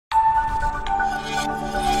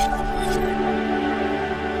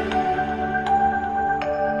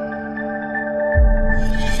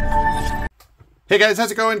Hey guys,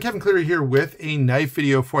 how's it going? Kevin Cleary here with a knife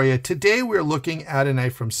video for you. Today we're looking at a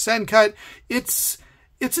knife from Sencut. It's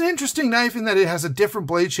an interesting knife in that it has a different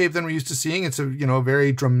blade shape than we're used to seeing. It's a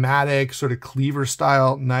very dramatic sort of cleaver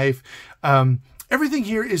style knife. Everything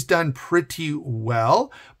here is done pretty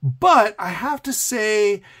well, but I have to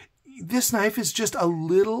say this knife is just a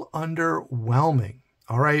little underwhelming.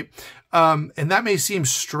 All right. And that may seem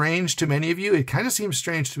strange to many of you. It kind of seems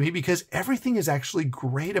strange to me because everything is actually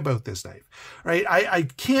great about this knife, right? I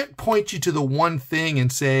can't point you to the one thing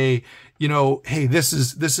and say, hey, this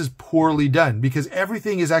is poorly done, because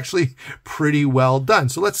everything is actually pretty well done.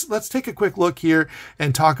 So let's take a quick look here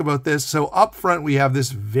and talk about this. So up front, we have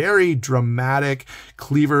this very dramatic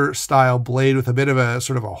cleaver style blade with a bit of a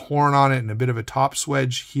sort of a horn on it and a bit of a top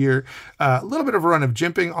swedge here. A little bit of a run of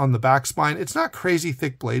jimping on the back spine. It's not crazy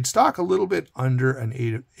thick blade stock, a little bit under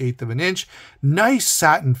an eighth of an inch. Nice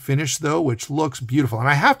satin finish though, which looks beautiful. And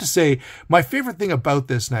I have to say, my favorite thing about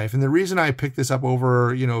this knife, and the reason I picked this up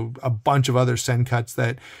over, a bunch of other Sencuts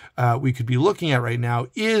that we could be looking at right now,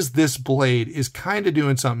 is this blade is kind of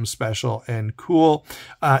doing something special and cool.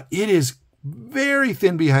 It is very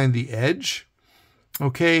thin behind the edge.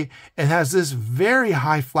 Okay. And has this very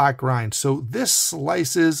high flat grind. So this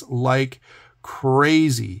slices like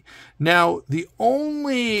crazy. Now, the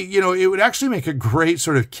only, it would actually make a great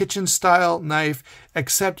sort of kitchen style knife,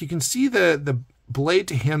 except you can see the blade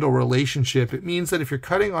to handle relationship. It means that if you're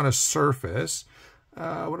cutting on a surface,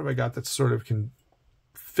 what have I got that sort of can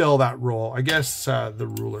fill that role? I guess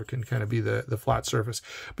the ruler can kind of be the flat surface.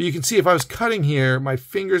 But you can see if I was cutting here, my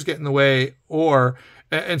fingers get in the way,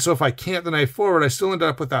 and so if I cant the knife forward, I still end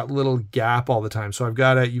up with that little gap all the time. So you've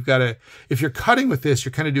got to, if you're cutting with this,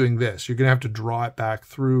 you're kind of doing this. You're going to have to draw it back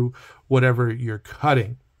through whatever you're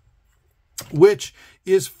cutting, which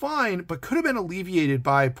is fine, but could have been alleviated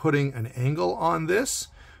by putting an angle on this,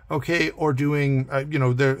 okay, or doing,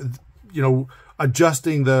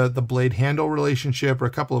 adjusting the blade handle relationship or a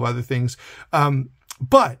couple of other things.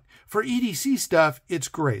 But for EDC stuff, it's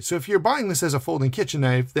great. So if you're buying this as a folding kitchen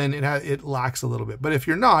knife, then it lacks a little bit. But if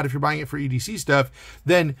you're not, if you're buying it for EDC stuff,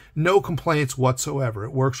 then no complaints whatsoever.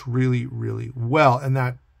 It works really, really well. And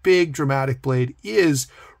that big dramatic blade is,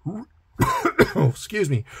 excuse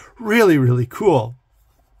me, really, really cool.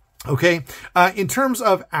 Okay. In terms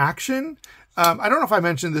of action, I don't know if I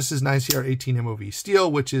mentioned this is 9CR18 MOV steel,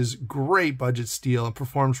 which is great budget steel and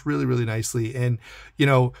performs really, really nicely. And,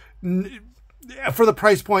 for the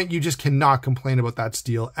price point, you just cannot complain about that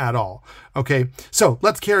steel at all. Okay, so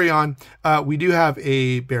let's carry on. We do have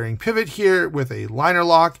a bearing pivot here with a liner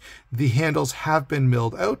lock. The handles have been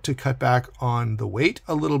milled out to cut back on the weight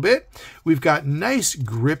a little bit. We've got nice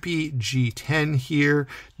grippy G10 here,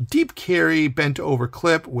 deep carry bent over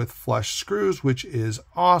clip with flush screws, which is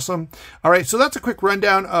awesome. All right, so that's a quick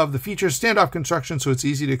rundown of the features. Standoff construction, so it's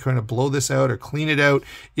easy to kind of blow this out or clean it out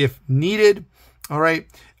if needed. All right.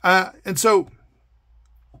 And so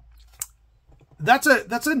that's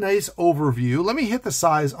a nice overview. Let me hit the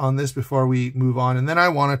size on this before we move on, and then I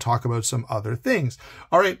want to talk about some other things.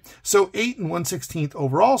 All right, so 8 1/16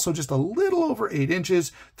 overall, so just a little over 8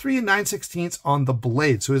 inches, 3 9/16 on the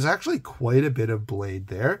blade. So it's actually quite a bit of blade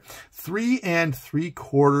there. 3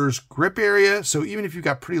 3/4 grip area. So even if you've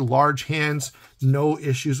got pretty large hands, no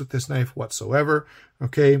issues with this knife whatsoever.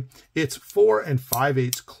 Okay, it's 4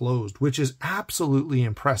 5/8 closed, which is absolutely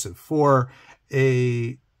impressive for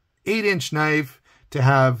a 8-inch knife to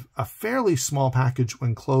have a fairly small package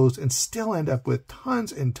when closed and still end up with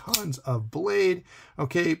tons and tons of blade.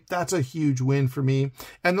 Okay, that's a huge win for me.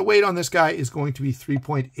 And the weight on this guy is going to be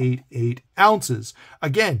 3.88 ounces.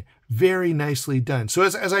 Again, very nicely done. So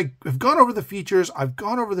as I have gone over the features, I've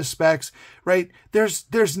gone over the specs, right?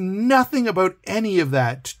 There's nothing about any of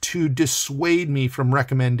that to dissuade me from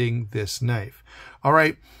recommending this knife. All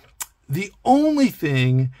right. The only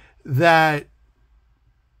thing that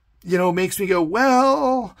makes me go,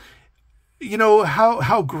 well,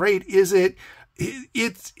 how great is it?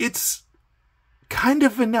 It's kind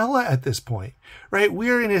of vanilla at this point, right?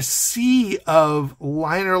 We're in a sea of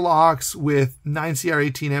liner locks with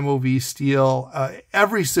 9CR18 MOV steel,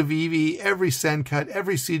 every Civivi, every Sencut,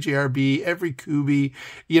 every CJRB, every Kubi,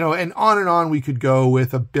 and on we could go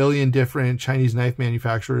with a billion different Chinese knife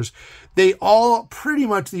manufacturers. They all pretty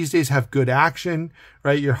much these days have good action,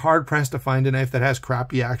 right? You're hard pressed to find a knife that has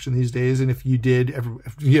crappy action these days. And if you did,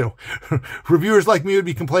 reviewers like me would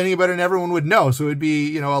be complaining about it and everyone would know. So it'd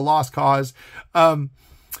be, a lost cause.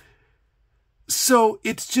 So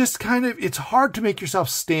it's just it's hard to make yourself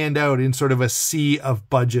stand out in sort of a sea of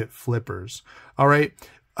budget flippers. All right.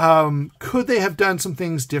 Could they have done some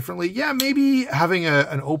things differently? Yeah, maybe having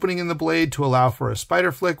an opening in the blade to allow for a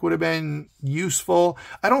spider flick would have been useful.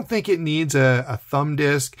 I don't think it needs a thumb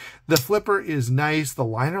disc. The flipper is nice. The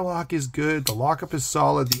liner lock is good. The lockup is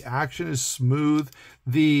solid. The action is smooth.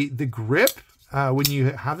 The grip, when you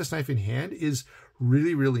have this knife in hand, is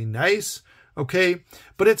really, really nice. Okay,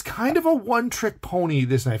 but it's kind of a one-trick pony,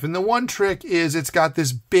 this knife. And the one trick is it's got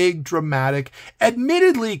this big, dramatic,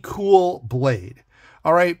 admittedly cool blade.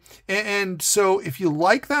 All right, and so if you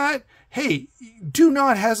like that, hey, do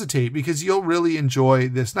not hesitate, because you'll really enjoy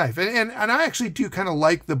this knife. And I actually do kind of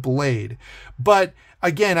like the blade, but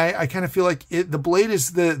again, I kind of feel like the blade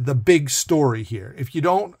is the big story here. If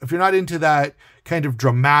you're not into that kind of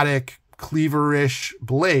dramatic cleaver-ish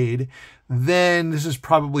blade, then this is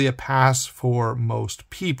probably a pass for most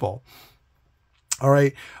people. All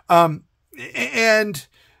right, and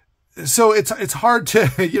so it's hard to,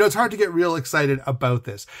 it's hard to get real excited about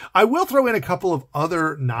this. I will throw in a couple of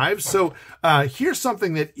other knives. So here's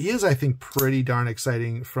something that is, I think, pretty darn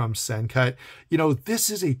exciting from Sencut. This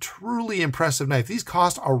is a truly impressive knife. These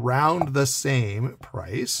cost around the same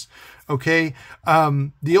price. Okay.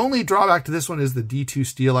 The only drawback to this one is the D2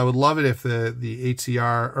 steel. I would love it if the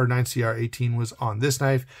 8CR or 9CR18 was on this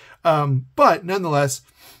knife. But nonetheless,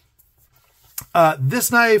 this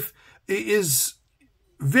knife is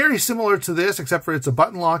very similar to this, except for it's a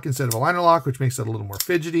button lock instead of a liner lock, which makes it a little more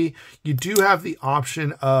fidgety. You do have the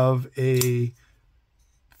option of a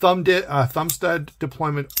thumb stud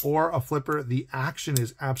deployment or a flipper. The action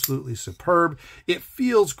is absolutely superb. It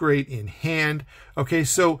feels great in hand. Okay,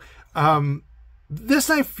 so this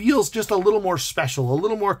knife feels just a little more special, a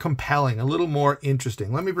little more compelling, a little more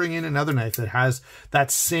interesting. Let me bring in another knife that has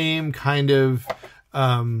that same kind of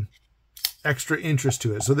extra interest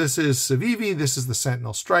to it. So this is Civivi. This is the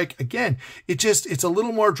Sentinel Strike. Again, it's a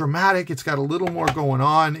little more dramatic. It's got a little more going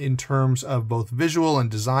on in terms of both visual and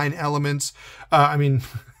design elements.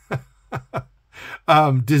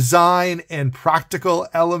 Design and practical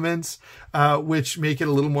elements, which make it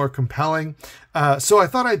a little more compelling. So I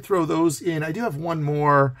thought I'd throw those in. I do have one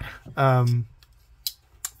more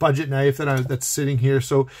budget knife that's sitting here.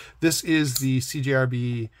 So this is the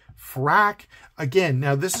CJRB Frac. Again,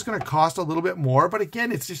 now this is going to cost a little bit more, but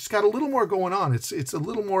again, it's just got a little more going on. It's a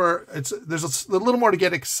little more, there's a little more to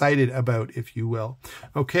get excited about, if you will.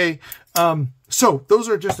 Okay. So those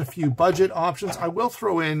are just a few budget options. I will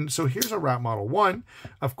throw in, so here's a Rat Model 1,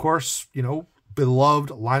 of course, beloved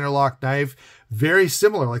liner lock knife, very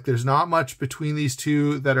similar. Like there's not much between these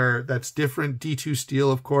two that's different. D2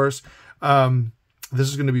 steel, of course. This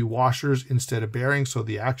is going to be washers instead of bearings, so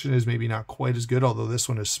the action is maybe not quite as good, although this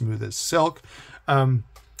one is smooth as silk.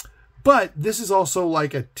 But this is also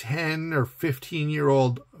like a 10 or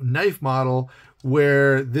 15-year-old knife model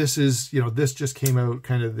where this is, this just came out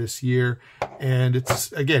kind of this year, and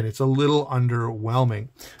it's a little underwhelming.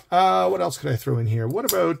 What else could I throw in here? What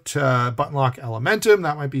about button lock Elementum?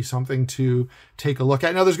 That might be something to take a look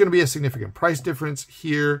at. Now, there's going to be a significant price difference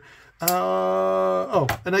here.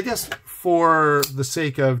 And I guess for the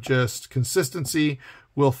sake of just consistency,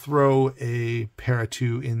 we'll throw a Para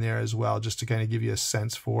 2 in there as well, just to kind of give you a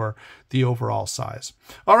sense for the overall size.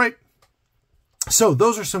 All right. So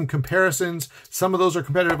those are some comparisons. Some of those are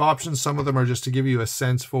competitive options. Some of them are just to give you a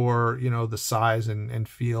sense for, the size and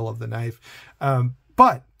feel of the knife.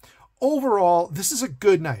 But overall, this is a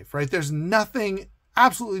good knife, right? There's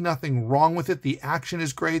absolutely nothing wrong with it. The action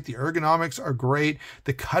is great. The ergonomics are great.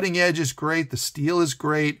 The cutting edge is great. The steel is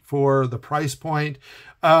great for the price point.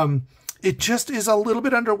 It just is a little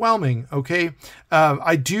bit underwhelming. Okay.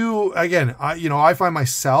 I find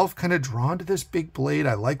myself kind of drawn to this big blade.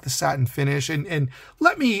 I like the satin finish, and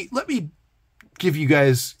let me give you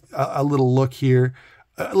guys a little look here.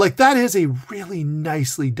 Like that is a really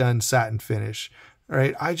nicely done satin finish. All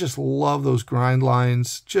right, I just love those grind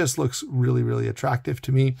lines. Just looks really, really attractive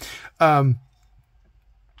to me.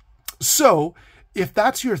 So if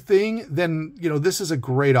that's your thing, then, this is a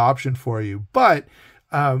great option for you. But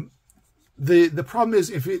the problem is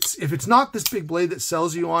if it's not this big blade that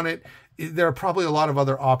sells you on it, there are probably a lot of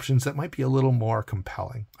other options that might be a little more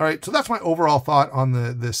compelling. All right, so that's my overall thought on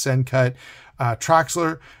the Sencut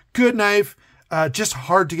Traxler. Good knife, just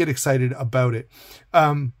hard to get excited about it.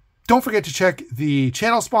 Don't forget to check the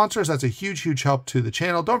channel sponsors. That's a huge, huge help to the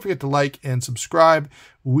channel. Don't forget to like and subscribe.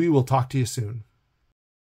 We will talk to you soon.